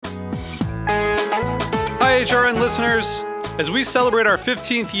HRN listeners. As we celebrate our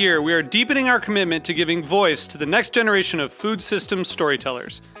 15th year, we are deepening our commitment to giving voice to the next generation of food systems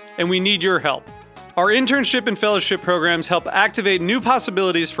storytellers, and we need your help. Our internship and fellowship programs help activate new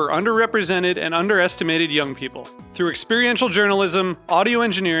possibilities for underrepresented and underestimated young people through experiential journalism, audio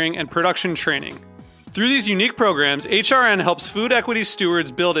engineering, and production training. Through these unique programs, HRN helps food equity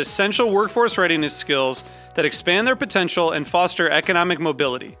stewards build essential workforce readiness skills that expand their potential and foster economic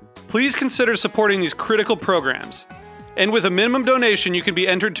mobility. Please consider supporting these critical programs. And with a minimum donation, you can be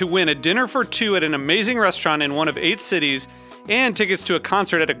entered to win a dinner for two at an amazing restaurant in one of 8 cities and tickets to a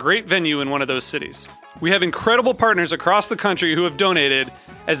concert at a great venue in one of those cities. We have incredible partners across the country who have donated,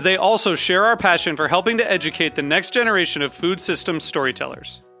 as they also share our passion for helping to educate the next generation of food systems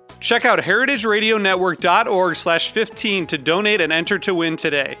storytellers. Check out heritageradionetwork.org/15 to donate and enter to win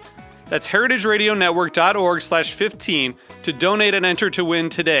today. That's heritageradionetwork.org/15 to donate and enter to win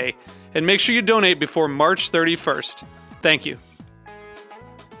today. And make sure you donate before March 31st. Thank you.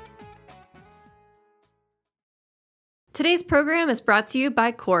 Today's program is brought to you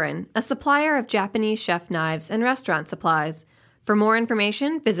by Korin, a supplier of Japanese chef knives and restaurant supplies. For more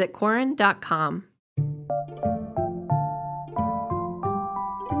information, visit korin.com.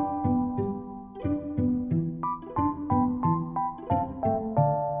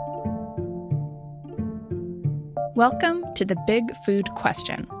 Welcome to The Big Food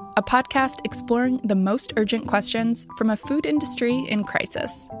Question, a podcast exploring the most urgent questions from a food industry in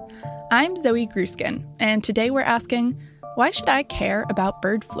crisis. I'm Zoe Gruskin, and today we're asking, why should I care about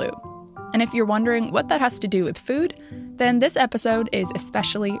bird flu? And if you're wondering what that has to do with food, then this episode is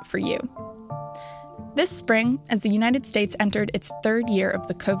especially for you. This spring, as the United States entered its 3rd year of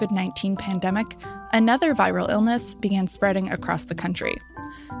the COVID-19 pandemic, another viral illness began spreading across the country.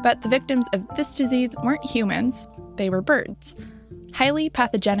 But the victims of this disease weren't humans, they were birds. Highly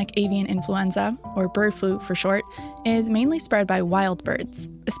pathogenic avian influenza, or bird flu for short, is mainly spread by wild birds,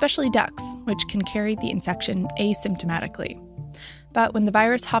 especially ducks, which can carry the infection asymptomatically. But when the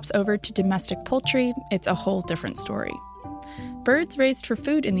virus hops over to domestic poultry, it's a whole different story. Birds raised for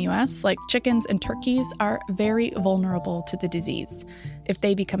food in the U.S., like chickens and turkeys, are very vulnerable to the disease. If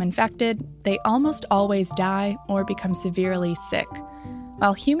they become infected, they almost always die or become severely sick.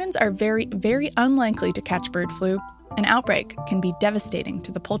 While humans are very, very unlikely to catch bird flu, an outbreak can be devastating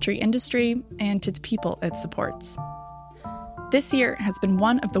to the poultry industry and to the people it supports. This year has been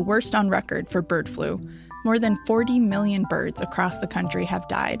one of the worst on record for bird flu. More than 40 million birds across the country have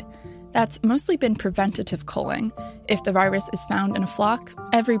died. That's mostly been preventative culling. If the virus is found in a flock,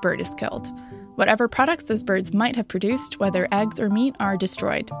 every bird is killed. Whatever products those birds might have produced, whether eggs or meat, are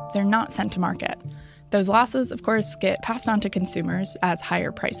destroyed. They're not sent to market. Those losses, of course, get passed on to consumers as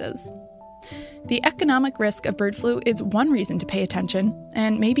higher prices. The economic risk of bird flu is one reason to pay attention,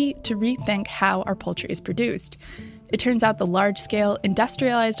 and maybe to rethink how our poultry is produced. It turns out the large-scale,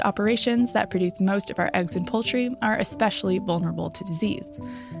 industrialized operations that produce most of our eggs and poultry are especially vulnerable to disease.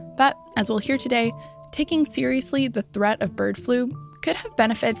 But, as we'll hear today, taking seriously the threat of bird flu could have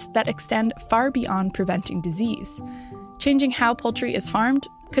benefits that extend far beyond preventing disease. Changing how poultry is farmed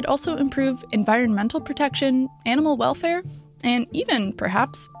could also improve environmental protection, animal welfare, and even,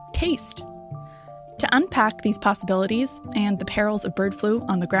 perhaps, taste. To unpack these possibilities and the perils of bird flu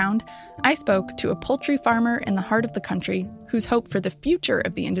on the ground, I spoke to a poultry farmer in the heart of the country whose hope for the future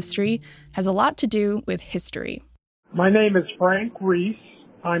of the industry has a lot to do with history. My name is Frank Reese.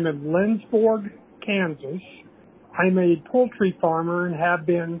 I'm in Lindsborg, Kansas. I'm a poultry farmer and have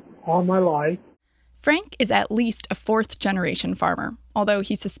been all my life. Frank is at least a 4th-generation farmer, although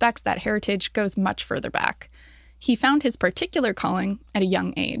he suspects that heritage goes much further back. He found his particular calling at a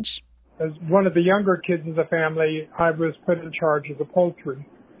young age. As one of the younger kids in the family, I was put in charge of the poultry.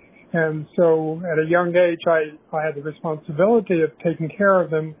 And so at a young age, I had the responsibility of taking care of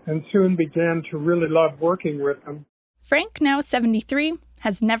them and soon began to really love working with them. Frank, now 73,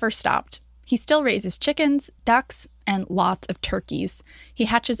 has never stopped. He still raises chickens, ducks, and lots of turkeys. He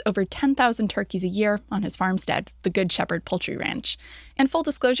hatches over 10,000 turkeys a year on his farmstead, the Good Shepherd Poultry Ranch. And full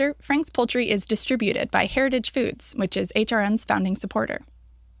disclosure, Frank's poultry is distributed by Heritage Foods, which is HRN's founding supporter.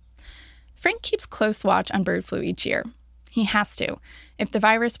 Frank keeps close watch on bird flu each year. He has to. If the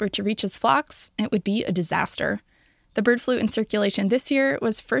virus were to reach his flocks, it would be a disaster. The bird flu in circulation this year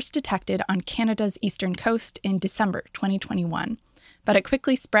was first detected on Canada's eastern coast in December 2021. But it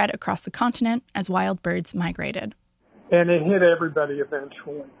quickly spread across the continent as wild birds migrated. And it hit everybody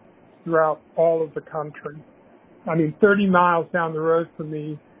eventually throughout all of the country. 30 miles down the road from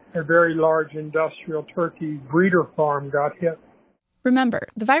me, a very large industrial turkey breeder farm got hit. Remember,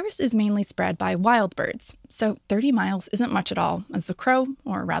 the virus is mainly spread by wild birds, so 30 miles isn't much at all as the crow,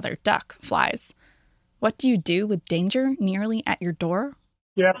 or rather duck, flies. What do you do with danger nearly at your door?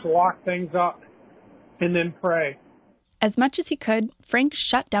 You have to lock things up and then pray. As much as he could, Frank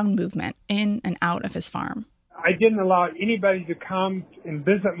shut down movement in and out of his farm. I didn't allow anybody to come and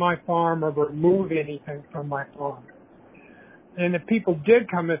visit my farm or remove anything from my farm. And if people did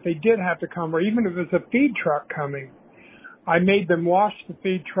come, if they did have to come, or even if it was a feed truck coming, I made them wash the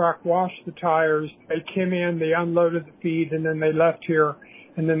feed truck, wash the tires. They came in, they unloaded the feed, and then they left here,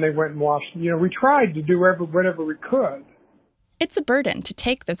 and then they went and washed. We tried to do whatever we could. It's a burden to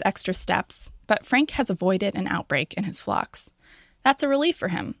take those extra steps, but Frank has avoided an outbreak in his flocks. That's a relief for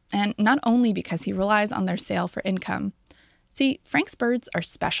him, and not only because he relies on their sale for income. See, Frank's birds are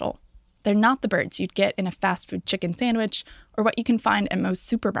special. They're not the birds you'd get in a fast food chicken sandwich or what you can find at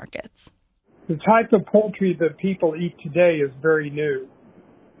most supermarkets. The type of poultry that people eat today is very new.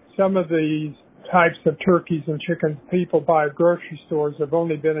 Some of these types of turkeys and chickens people buy at grocery stores have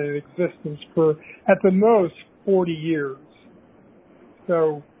only been in existence for, at the most, 40 years.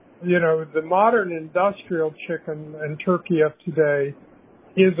 So, the modern industrial chicken and turkey of today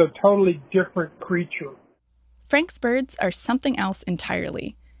is a totally different creature. Frank's birds are something else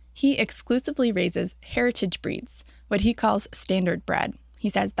entirely. He exclusively raises heritage breeds, what he calls standard bred. He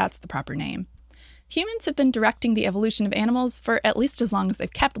says that's the proper name. Humans have been directing the evolution of animals for at least as long as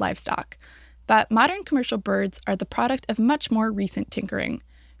they've kept livestock. But modern commercial birds are the product of much more recent tinkering.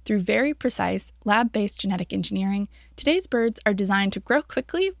 Through very precise, lab-based genetic engineering, today's birds are designed to grow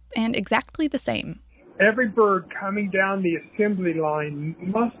quickly and exactly the same. Every bird coming down the assembly line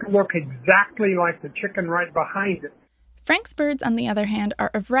must look exactly like the chicken right behind it. Frank's birds, on the other hand,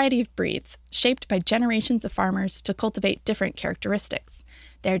 are a variety of breeds, shaped by generations of farmers to cultivate different characteristics.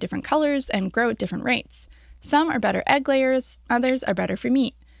 They are different colors and grow at different rates. Some are better egg layers, others are better for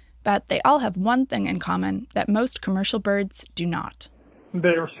meat. But they all have one thing in common that most commercial birds do not.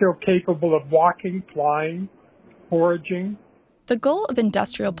 They are still capable of walking, flying, foraging. The goal of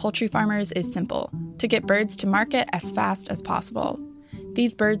industrial poultry farmers is simple: to get birds to market as fast as possible.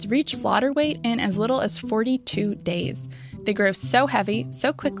 These birds reach slaughter weight in as little as 42 days. They grow so heavy,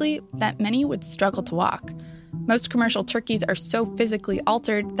 so quickly, that many would struggle to walk. Most commercial turkeys are so physically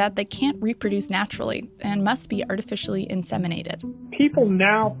altered that they can't reproduce naturally and must be artificially inseminated. People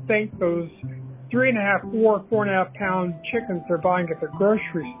now think those 3.5, 4.5 pound chickens they're buying at the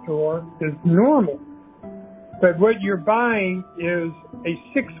grocery store is normal. But what you're buying is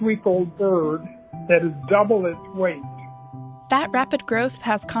a 6-week-old bird that is double its weight. That rapid growth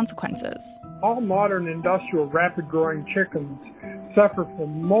has consequences. All modern industrial rapid-growing chickens suffer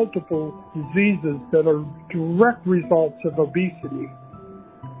from multiple diseases that are direct results of obesity,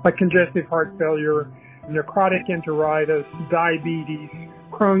 like congestive heart failure, necrotic enteritis, diabetes,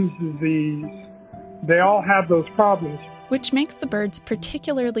 Crohn's disease. They all have those problems. Which makes the birds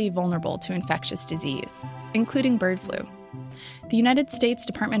particularly vulnerable to infectious disease, including bird flu. The United States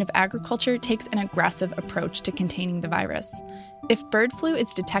Department of Agriculture takes an aggressive approach to containing the virus. If bird flu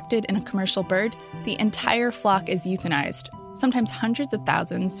is detected in a commercial bird, the entire flock is euthanized, sometimes hundreds of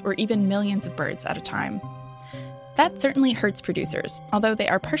thousands or even millions of birds at a time. That certainly hurts producers, although they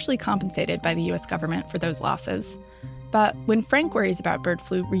are partially compensated by the U.S. government for those losses. But when Frank worries about bird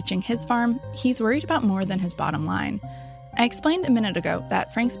flu reaching his farm, he's worried about more than his bottom line. I explained a minute ago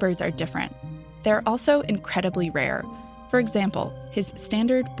that Frank's birds are different. They're also incredibly rare. For example, his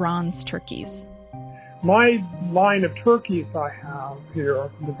standard bronze turkeys. My line of turkeys I have here,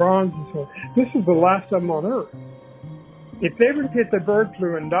 the bronzes, this is the last of them on Earth. If they were to get the bird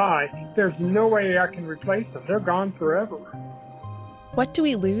flu and die, there's no way I can replace them. They're gone forever. What do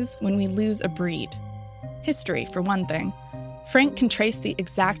we lose when we lose a breed? History, for one thing. Frank can trace the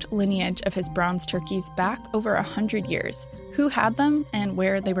exact lineage of his bronze turkeys back over 100 years, who had them and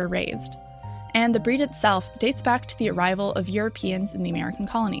where they were raised. And the breed itself dates back to the arrival of Europeans in the American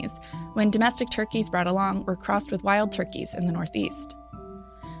colonies, when domestic turkeys brought along were crossed with wild turkeys in the Northeast.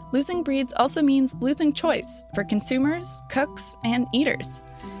 Losing breeds also means losing choice for consumers, cooks, and eaters.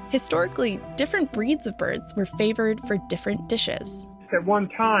 Historically, different breeds of birds were favored for different dishes. At one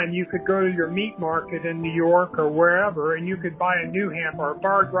time, you could go to your meat market in New York or wherever, and you could buy a New Hampshire or a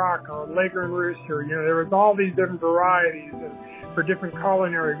Barred Rock or a Leghorn Rooster. There was all these different varieties for different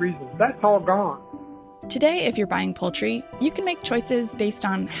culinary reasons. That's all gone. Today, if you're buying poultry, you can make choices based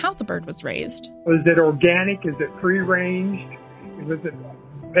on how the bird was raised. Is it organic? Is it free-ranged? Is it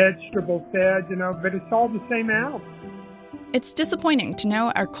vegetable-fed? But it's all the same animal. It's disappointing to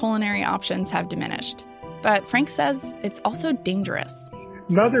know our culinary options have diminished. But Frank says it's also dangerous.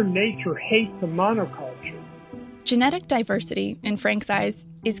 Mother Nature hates the monoculture. Genetic diversity, in Frank's eyes,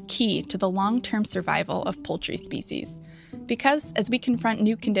 is key to the long-term survival of poultry species. Because as we confront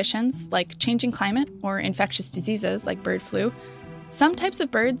new conditions like changing climate or infectious diseases like bird flu, some types of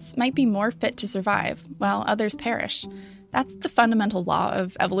birds might be more fit to survive while others perish. That's the fundamental law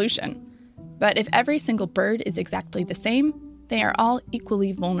of evolution. But if every single bird is exactly the same, they are all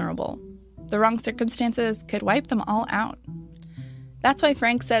equally vulnerable. The wrong circumstances could wipe them all out. That's why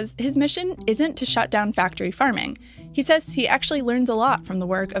Frank says his mission isn't to shut down factory farming. He says he actually learns a lot from the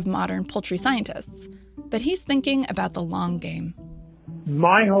work of modern poultry scientists. But he's thinking about the long game.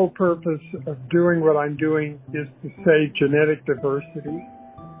 My whole purpose of doing what I'm doing is to save genetic diversity.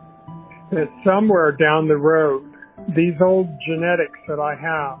 That somewhere down the road, these old genetics that I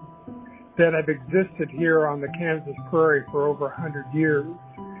have, that have existed here on the Kansas prairie for over 100 years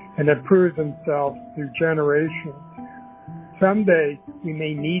and have proved themselves through generations, someday we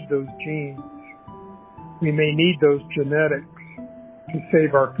may need those genes. We may need those genetics to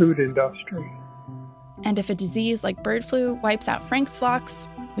save our food industry. And if a disease like bird flu wipes out Frank's flocks,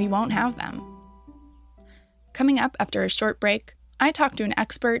 we won't have them. Coming up after a short break, I talk to an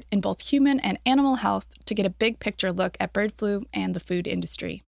expert in both human and animal health to get a big picture look at bird flu and the food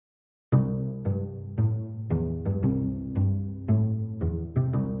industry.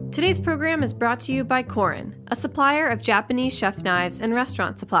 Today's program is brought to you by Korin, a supplier of Japanese chef knives and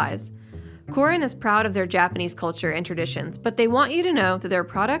restaurant supplies. Korin is proud of their Japanese culture and traditions, but they want you to know that their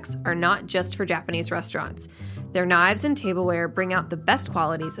products are not just for Japanese restaurants. Their knives and tableware bring out the best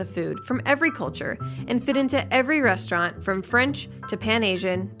qualities of food from every culture and fit into every restaurant from French to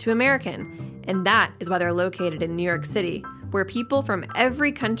Pan-Asian to American. And that is why they're located in New York City, where people from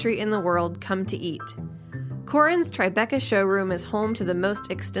every country in the world come to eat. Korin's Tribeca showroom is home to the most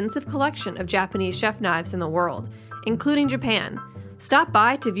extensive collection of Japanese chef knives in the world, including Japan. Stop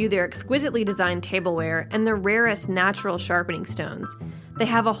by to view their exquisitely designed tableware and the rarest natural sharpening stones. They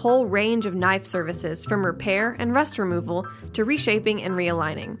have a whole range of knife services from repair and rust removal to reshaping and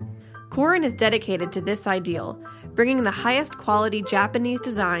realigning. Korin is dedicated to this ideal, bringing the highest quality Japanese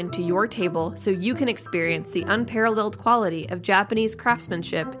design to your table so you can experience the unparalleled quality of Japanese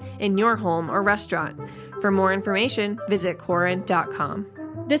craftsmanship in your home or restaurant. For more information, visit Korin.com.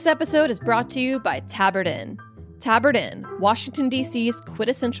 This episode is brought to you by Tabard Inn. Tabard Inn, Washington, D.C.'s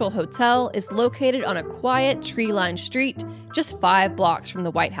quintessential hotel, is located on a quiet, tree-lined street just 5 blocks from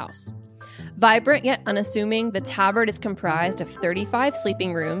the White House. Vibrant yet unassuming, the Tabard is comprised of 35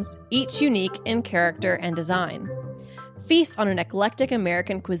 sleeping rooms, each unique in character and design. Feast on an eclectic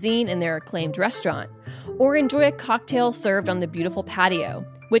American cuisine in their acclaimed restaurant, or enjoy a cocktail served on the beautiful patio,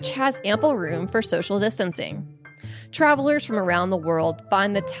 which has ample room for social distancing. Travelers from around the world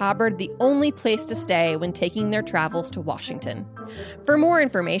find the Tabard the only place to stay when taking their travels to Washington. For more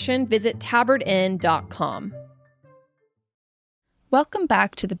information, visit tabardinn.com. Welcome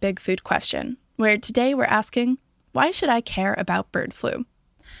back to The Big Food Question, where today we're asking, why should I care about bird flu?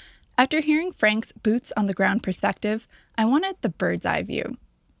 After hearing Frank's boots-on-the-ground perspective, I wanted the bird's eye view.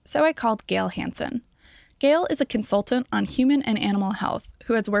 So I called Gail Hansen. Gail is a consultant on human and animal health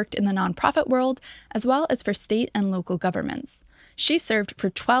who has worked in the nonprofit world as well as for state and local governments. She served for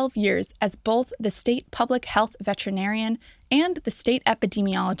 12 years as both the state public health veterinarian and the state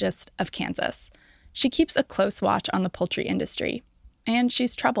epidemiologist of Kansas. She keeps a close watch on the poultry industry, and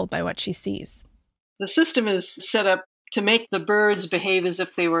she's troubled by what she sees. The system is set up to make the birds behave as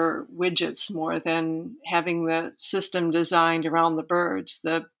if they were widgets more than having the system designed around the birds.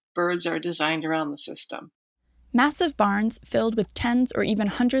 The birds are designed around the system. Massive barns filled with tens or even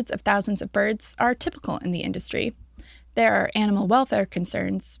hundreds of thousands of birds are typical in the industry. There are animal welfare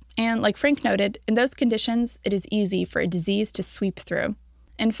concerns, and like Frank noted, in those conditions, it is easy for a disease to sweep through.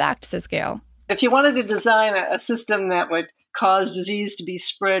 In fact, says Gail, if you wanted to design a system that would cause disease to be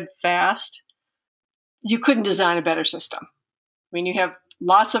spread fast, you couldn't design a better system. I mean, you have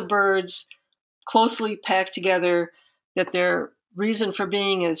lots of birds closely packed together that their reason for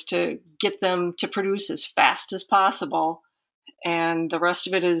being is to get them to produce as fast as possible, and the rest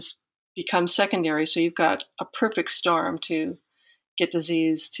of it becomes secondary. So you've got a perfect storm to get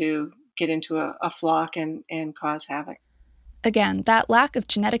disease to get into a flock and cause havoc. Again, that lack of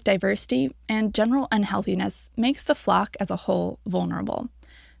genetic diversity and general unhealthiness makes the flock as a whole vulnerable.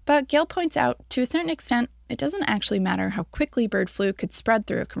 But Gail points out, to a certain extent, it doesn't actually matter how quickly bird flu could spread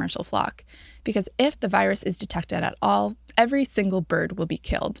through a commercial flock, because if the virus is detected at all, every single bird will be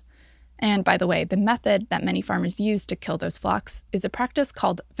killed. And by the way, the method that many farmers use to kill those flocks is a practice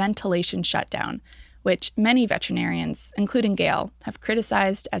called ventilation shutdown, which many veterinarians, including Gail, have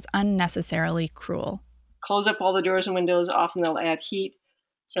criticized as unnecessarily cruel. Close up all the doors and windows. Often they'll add heat,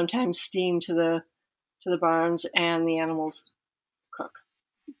 sometimes steam to the barns, and the animals cook.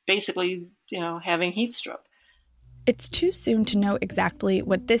 Basically, having heat stroke. It's too soon to know exactly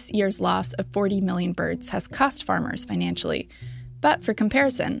what this year's loss of 40 million birds has cost farmers financially. But for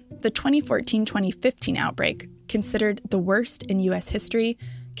comparison, the 2014-2015 outbreak, considered the worst in U.S. history,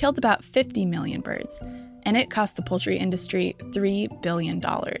 killed about 50 million birds, and it cost the poultry industry $3 billion.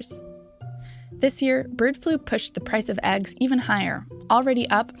 This year, bird flu pushed the price of eggs even higher, already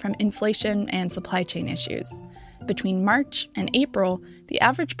up from inflation and supply chain issues. Between March and April, the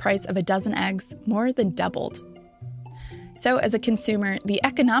average price of a dozen eggs more than doubled. So as a consumer, the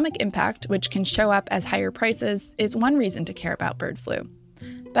economic impact, which can show up as higher prices, is one reason to care about bird flu.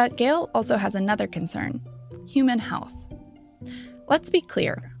 But Gail also has another concern: human health. Let's be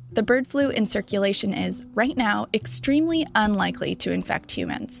clear, the bird flu in circulation is, right now, extremely unlikely to infect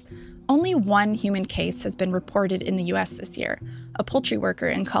humans. Only one human case has been reported in the U.S. this year, a poultry worker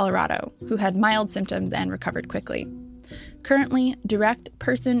in Colorado who had mild symptoms and recovered quickly. Currently, direct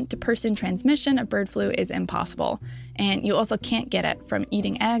person-to-person transmission of bird flu is impossible, and you also can't get it from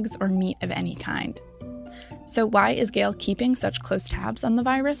eating eggs or meat of any kind. So why is Gail keeping such close tabs on the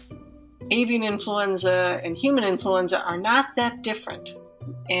virus? Avian influenza and human influenza are not that different,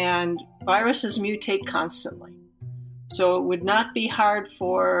 and viruses mutate constantly. So it would not be hard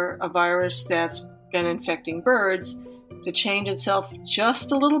for a virus that's been infecting birds to change itself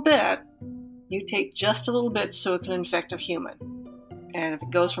just a little bit, mutate just a little bit so it can infect a human. And if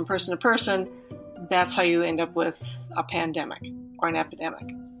it goes from person to person, that's how you end up with a pandemic or an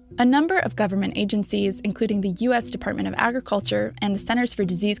epidemic. A number of government agencies, including the U.S. Department of Agriculture and the Centers for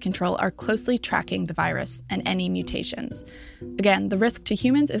Disease Control, are closely tracking the virus and any mutations. Again, the risk to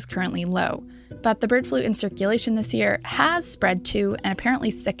humans is currently low, but the bird flu in circulation this year has spread to and apparently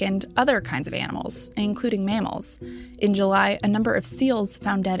sickened other kinds of animals, including mammals. In July, a number of seals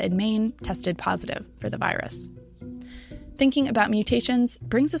found dead in Maine tested positive for the virus. Thinking about mutations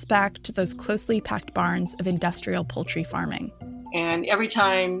brings us back to those closely packed barns of industrial poultry farming. And every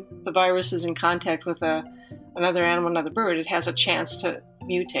time the virus is in contact with another animal, another bird, it has a chance to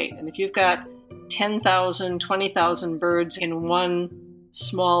mutate. And if you've got 10,000, 20,000 birds in one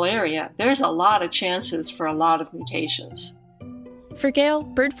small area, there's a lot of chances for a lot of mutations. For Gail,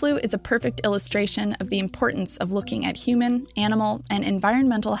 bird flu is a perfect illustration of the importance of looking at human, animal, and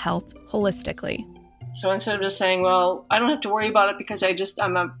environmental health holistically. So instead of just saying, well, I don't have to worry about it because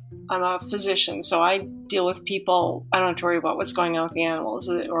I'm a physician, so I deal with people, I don't have to worry about what's going on with the animals.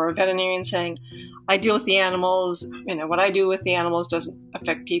 Or a veterinarian saying, I deal with the animals, what I do with the animals doesn't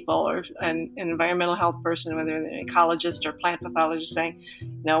affect people. Or an environmental health person, whether they're an ecologist or plant pathologist, saying,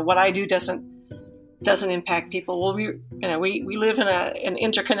 what I do doesn't impact people. Well, we live in an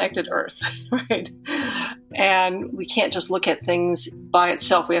interconnected Earth, right? And we can't just look at things by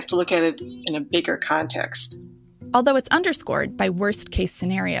itself. We have to look at it in a bigger context. Although it's underscored by worst-case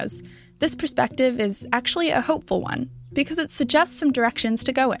scenarios, this perspective is actually a hopeful one because it suggests some directions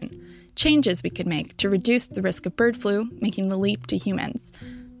to go in, changes we could make to reduce the risk of bird flu, making the leap to humans,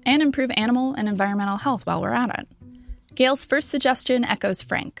 and improve animal and environmental health while we're at it. Gail's first suggestion echoes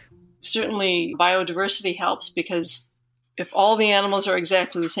Frank. Certainly, biodiversity helps because if all the animals are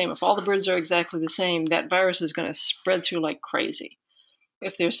exactly the same, if all the birds are exactly the same, that virus is going to spread through like crazy.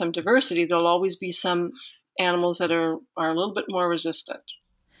 If there's some diversity, there'll always be some animals that are a little bit more resistant.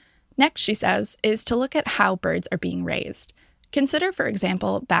 Next, she says, is to look at how birds are being raised. Consider, for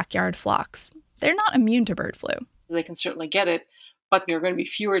example, backyard flocks. They're not immune to bird flu. They can certainly get it, but there are going to be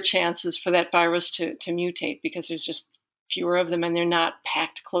fewer chances for that virus to mutate because there's just fewer of them and they're not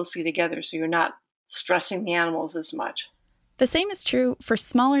packed closely together, so you're not stressing the animals as much. The same is true for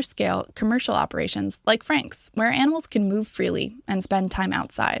smaller scale commercial operations like Frank's, where animals can move freely and spend time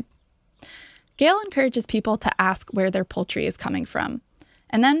outside. Gail encourages people to ask where their poultry is coming from.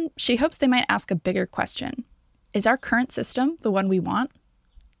 And then she hopes they might ask a bigger question. Is our current system the one we want?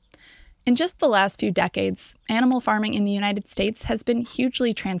 In just the last few decades, animal farming in the United States has been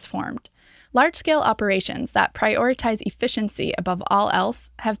hugely transformed. Large-scale operations that prioritize efficiency above all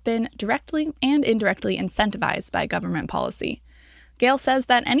else have been directly and indirectly incentivized by government policy. Gail says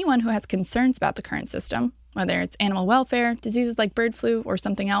that anyone who has concerns about the current system, whether it's animal welfare, diseases like bird flu, or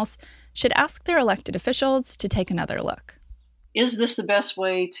something else, should ask their elected officials to take another look. Is this the best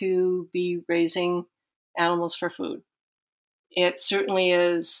way to be raising animals for food? It certainly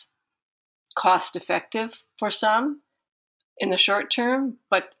is cost-effective for some in the short term,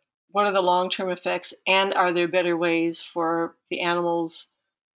 but what are the long-term effects? And are there better ways for the animals,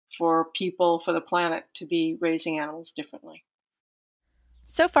 for people, for the planet to be raising animals differently?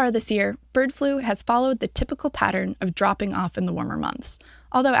 So far this year, bird flu has followed the typical pattern of dropping off in the warmer months,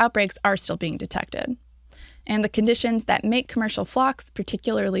 although outbreaks are still being detected. And the conditions that make commercial flocks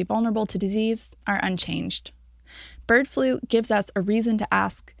particularly vulnerable to disease are unchanged. Bird flu gives us a reason to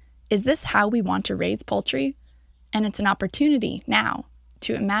ask, is this how we want to raise poultry? And it's an opportunity now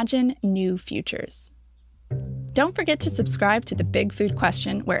to imagine new futures. Don't forget to subscribe to The Big Food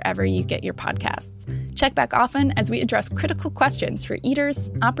Question wherever you get your podcasts. Check back often as we address critical questions for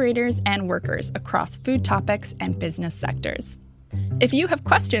eaters, operators, and workers across food topics and business sectors. If you have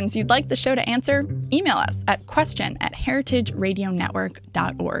questions you'd like the show to answer, email us at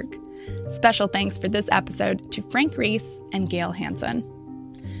question@heritageradionetwork.org. Special thanks for this episode to Frank Reese and Gail Hansen.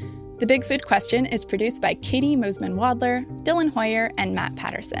 The Big Food Question is produced by Katie Mosman-Wadler, Dylan Hoyer, and Matt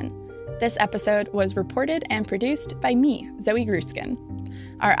Patterson. This episode was reported and produced by me, Zoe Gruskin.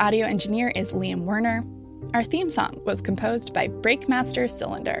 Our audio engineer is Liam Werner. Our theme song was composed by Breakmaster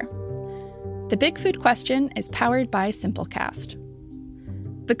Cylinder. The Big Food Question is powered by Simplecast.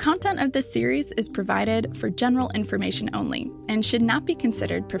 The content of this series is provided for general information only and should not be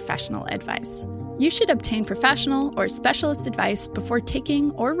considered professional advice. You should obtain professional or specialist advice before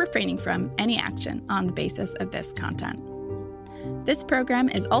taking or refraining from any action on the basis of this content. This program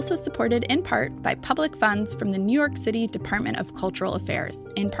is also supported in part by public funds from the New York City Department of Cultural Affairs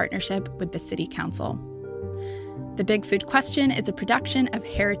in partnership with the City Council. The Big Food Question is a production of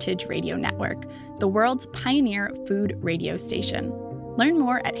Heritage Radio Network, the world's pioneer food radio station. Learn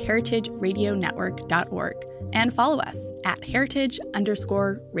more at heritageradionetwork.org and follow us at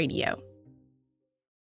heritage_radio.